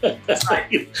 that's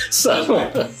right.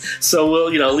 So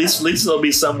we'll, at least there'll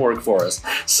be some work for us.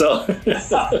 So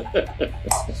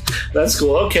that's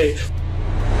cool. Okay.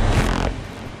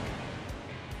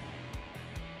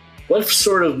 What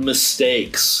sort of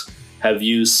mistakes have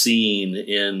you seen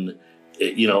in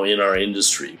our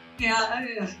industry?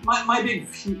 Yeah, my big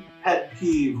pet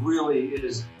peeve really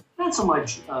is not so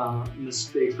much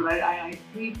mistakes, but I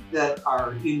hate that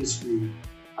our industry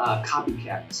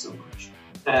copycats so much.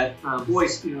 That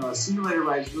a simulator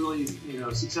ride is really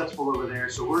successful over there,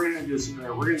 so we're going to do a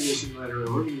simulator. We're going to do a simulator.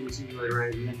 We're going to do a simulator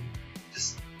ride, and then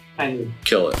just kind of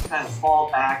kill it. Kind of fall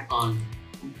back on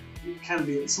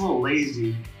it's a little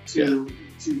lazy to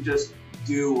just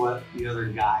do what the other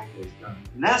guy has done,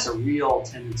 and that's a real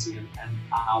tendency in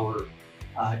our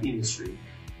industry.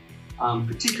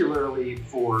 Particularly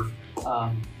for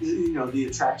the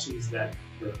attractions that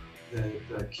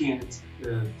the candidates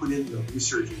put into the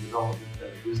research and development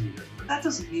that Disney does. But that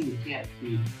doesn't mean you can't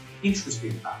be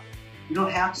interested about it. You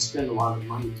don't have to spend a lot of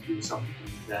money to do something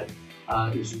that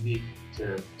is unique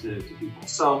to people.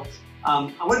 So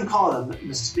I wouldn't call it a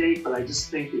mistake, but I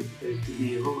just think it could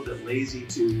be a little bit lazy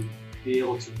to be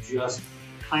able to just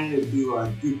kind of do a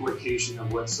duplication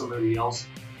of what somebody else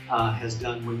has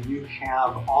done when you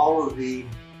have all of the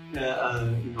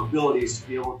abilities to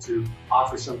be able to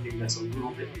offer something that's a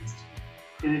little bit interesting.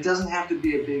 And it doesn't have to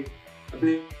be a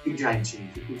big giant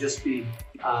change. It can just be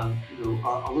a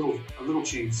little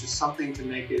change, just something to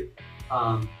make it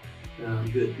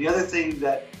good. The other thing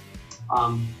that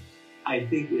I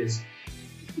think is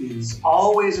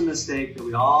always a mistake that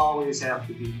we always have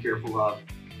to be careful of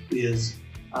is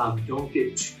don't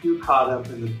get too caught up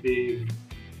in the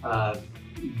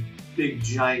big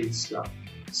giant stuff.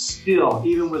 Still,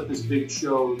 even with this big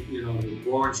show, the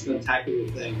Lawrence Spectacular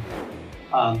thing,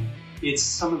 it's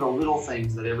some of the little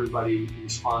things that everybody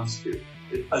responds to.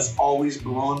 It has always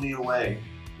blown me away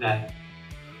that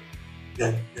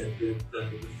the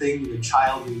thing the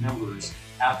child remembers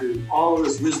after all of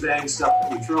this whiz-bang stuff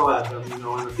that we throw at them, in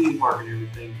the theme park and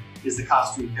everything, is the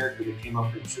costume character that came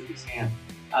up and shook his hand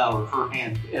or her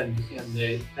hand, and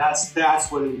that's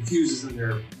what infuses in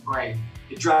their brain.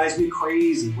 It drives me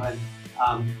crazy when,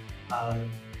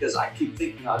 because I keep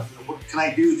thinking of, what can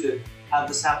I do to have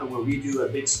this happen where we do a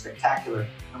big spectacular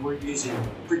and we're using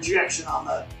projection on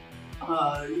the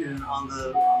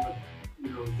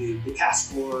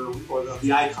cast floor or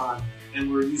the icon,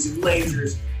 and we're using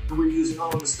lasers and we're using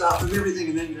all of the stuff and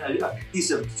everything, and then a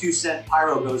piece of 2-cent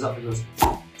pyro goes up and goes,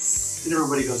 and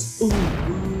everybody goes, ooh.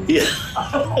 Yeah.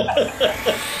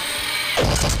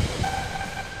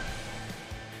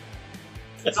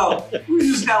 So we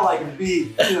just gotta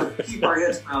keep our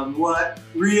heads around what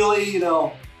really,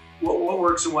 what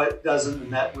works and what doesn't,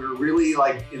 and that we're really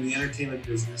in the entertainment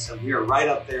business, and we are right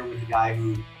up there with the guy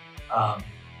who,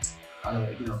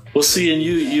 Well, see, and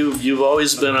you've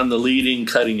always been on the leading,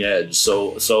 cutting edge.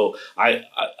 So I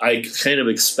kind of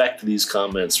expect these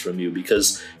comments from you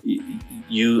because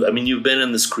you've been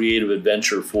in this creative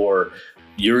adventure for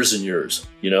years and years,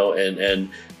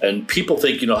 and people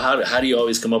think, how do you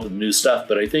always come up with new stuff?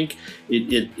 But I think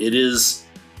it's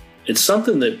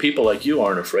something that people like you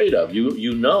aren't afraid of.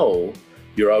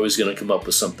 You're always going to come up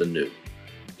with something new.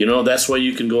 That's why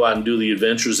you can go out and do the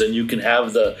adventures, and you can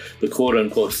have the quote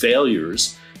unquote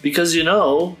failures, because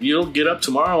you'll get up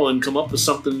tomorrow and come up with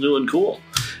something new and cool.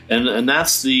 And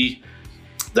that's the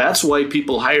That's why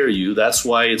people hire you. That's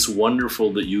why it's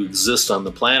wonderful that you exist on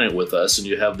the planet with us, and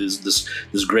you have this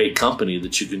great company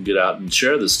that you can get out and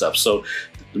share this stuff. So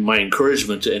my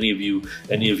encouragement to any of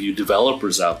you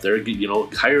developers out there,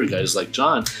 hire guys like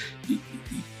John.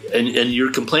 And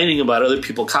you're complaining about other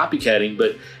people copycatting,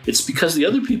 but it's because the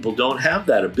other people don't have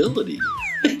that ability.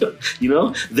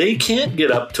 They can't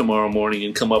get up tomorrow morning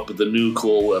and come up with a new,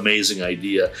 cool, amazing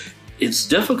idea. It's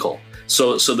difficult.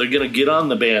 So they're going to get on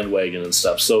the bandwagon and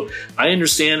stuff. So I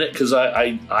understand it, because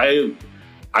I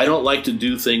don't like to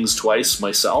do things twice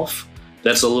myself.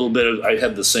 That's a little bit of, I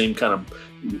had the same kind of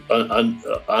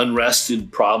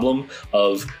unrested problem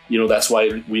of, that's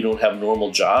why we don't have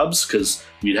normal jobs, because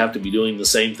we'd have to be doing the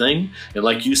same thing. And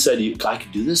like you said, I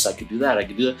could do this, I could do that, I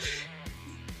could do that.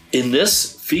 In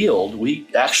this field, we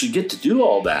actually get to do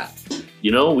all that.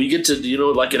 We get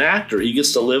to, like an actor, he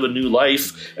gets to live a new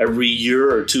life every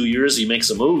year or 2 years. He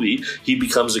makes a movie, he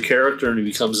becomes a character, and he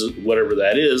becomes whatever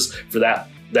that is for that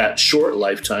short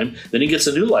lifetime. Then he gets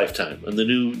a new lifetime and the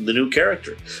new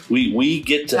character. We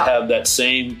get to have that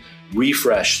same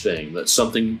refresh thing. That's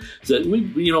something that we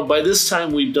by this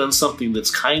time we've done something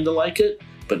that's kind of like it,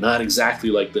 but not exactly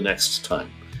like the next time.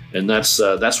 And that's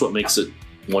what makes it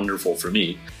wonderful for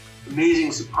me.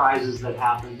 Amazing surprises that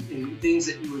happen in things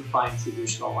that you would find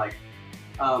traditional. Like,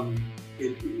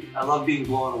 I love being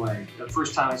blown away. The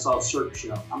first time I saw a circus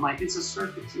show, I'm like, it's a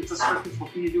circus. It's a circus.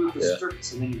 What can you do with the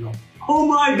circus? And then you go, oh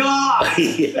my God!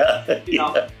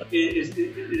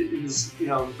 It's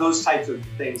those types of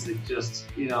things that just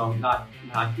knock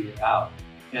you out.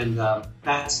 And I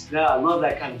love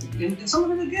that kind of thing. And some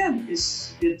of it, again,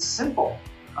 it's simple.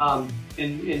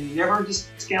 And never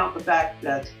discount the fact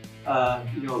that a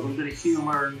little bit of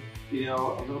humor, a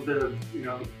little bit of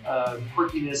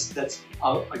quirkiness that's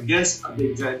against a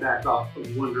big giant backdrop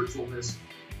of wonderfulness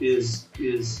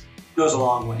goes a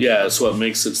long way. Yeah, it's what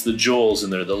makes it's the jewels in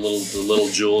there, the little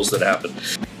jewels that happen.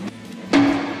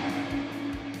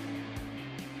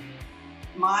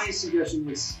 My suggestion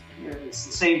is it's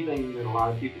the same thing that a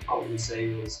lot of people probably say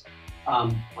is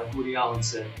like Woody Allen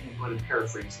said, and I'm going to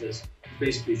paraphrase this,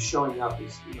 basically showing up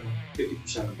is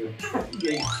 50% of the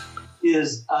game.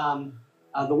 Is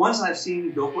the ones that I've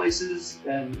seen go places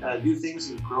and do things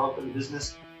and grow up in the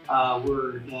business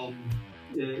were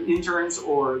interns,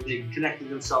 or they connected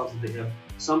themselves at the hip.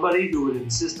 Somebody who would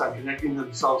insist on connecting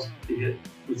themselves at the hip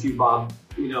with you, Bob,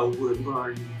 would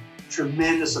learn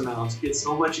tremendous amounts, get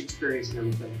so much experience and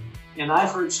everything. And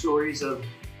I've heard stories of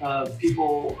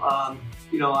people, I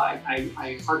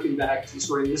harken back to the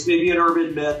story, this may be an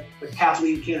urban myth, but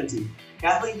Kathleen Kennedy.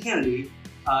 Kathleen Kennedy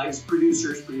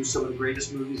produced some of the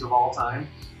greatest movies of all time,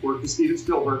 worked with Steven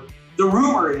Spielberg. The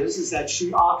rumor is that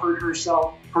she offered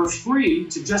herself for free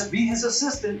to just be his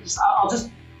assistant. I'll just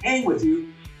hang with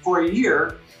you for a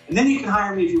year, and then you can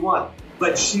hire me if you want.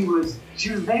 But she was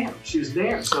there. She was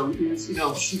there. So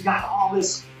she got all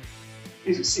this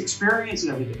experience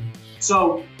and everything.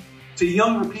 So to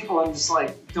younger people, I'm just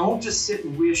like, don't just sit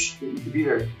and wish that you could be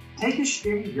there. Take a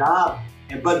shitty job,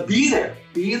 but be there.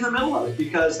 Be in the middle of it,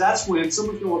 because that's when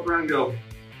someone's going to look around and go,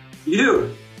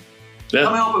 you. Yeah.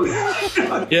 Come help me.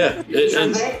 Yeah.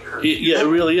 It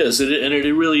really is. And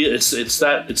it really is. It's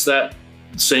that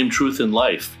same truth in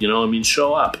life.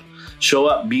 Show up. Show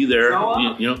up, be there,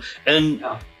 and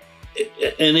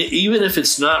even if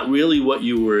it's not really what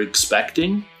you were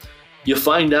expecting, you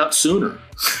find out sooner.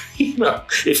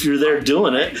 If you're there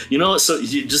doing it, so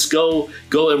you just go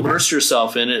immerse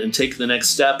yourself in it and take the next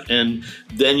step, and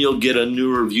then you'll get a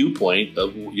newer viewpoint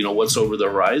of what's over the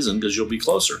horizon, because you'll be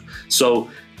closer.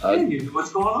 So you knew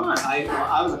what's going on.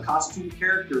 I was a costume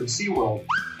character in SeaWorld.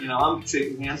 I'm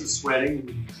shaking hands and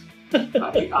sweating.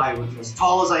 I was as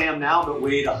tall as I am now, but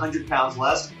weighed 100 pounds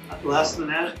less than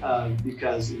that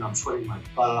because I'm sweating my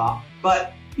butt off.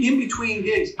 But in between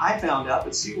gigs, I found out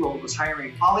that SeaWorld was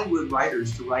hiring Hollywood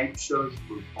writers to write shows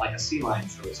for like a sea lion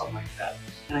show or something like that.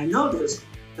 And I noticed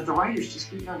that the writers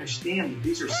just didn't understand that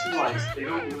these are sea lions. They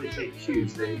don't really take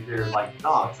cues. They're like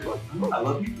dogs. They're like, I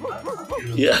love you.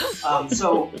 Yeah.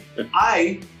 So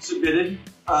I submitted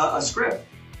a script,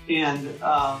 and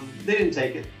they didn't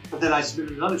take it. But then I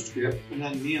submitted another script, and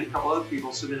then me and a couple other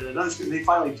people submitted another script, and they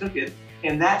finally took it.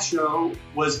 And that show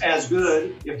was as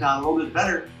good, if not a little bit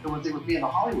better, than what they were paying the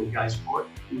Hollywood guys for.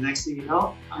 And the next thing you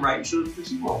know, I'm writing shows for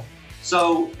SeaWorld.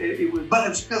 So it was, but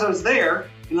it's because I was there,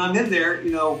 and I'm in there,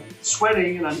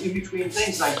 sweating, and I'm in between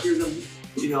things, and I hear them,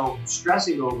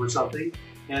 stressing over something,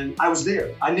 and I was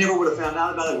there. I never would have found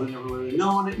out about it. I would never would have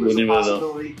known it was a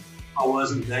possibility. I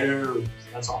wasn't there.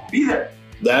 That's all. Be there.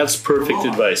 That's perfect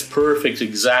advice. Perfect,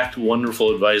 exact,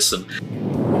 wonderful advice. And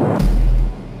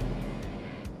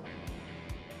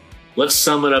let's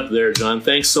sum it up there, John.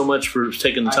 Thanks so much for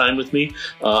taking the time with me.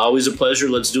 Always a pleasure.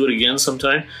 Let's do it again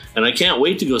sometime. And I can't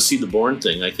wait to go see the Bourne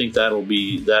thing. I think that will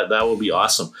be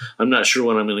awesome. I'm not sure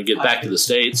when I'm going to get back to the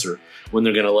States or when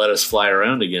they're going to let us fly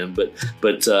around again, but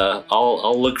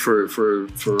I'll look for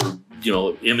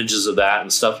images of that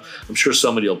and stuff. I'm sure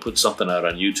somebody will put something out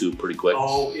on YouTube pretty quick.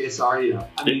 Oh, it's already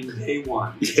up. I mean, day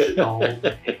one. It's all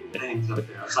things up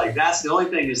there. It's like, that's the only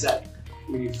thing is that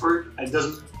when you first, it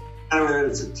doesn't matter whether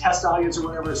it's a test audience or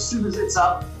whatever, as soon as it's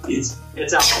up, it's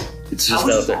out. It's just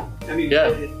out there. I mean,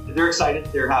 they're excited,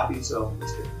 they're happy, so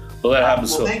it's good. Well, that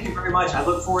happens. Well, thank you very much. I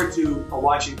look forward to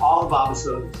watching all the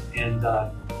Bobisodes and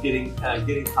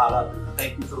getting caught up. And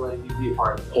thank you for letting me be a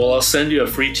part of it. Well, I'll send you a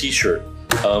free T-shirt.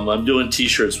 I'm doing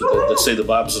T-shirts with that say the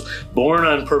Bobisodes Born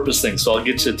on Purpose thing, so I'll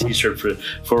get you a T-shirt for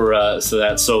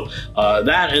that. So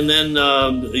that, and then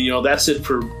that's it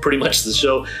for pretty much the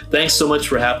show. Thanks so much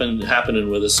for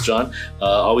happening with us, John.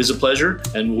 Always a pleasure,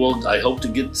 and I hope to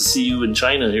get to see you in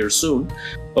China here soon.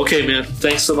 Okay, man.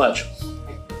 Thanks so much.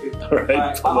 All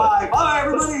right. Bye. Bye,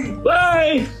 everybody.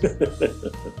 Bye.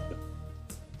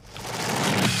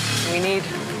 We need...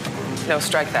 No,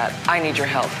 strike that. I need your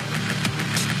help.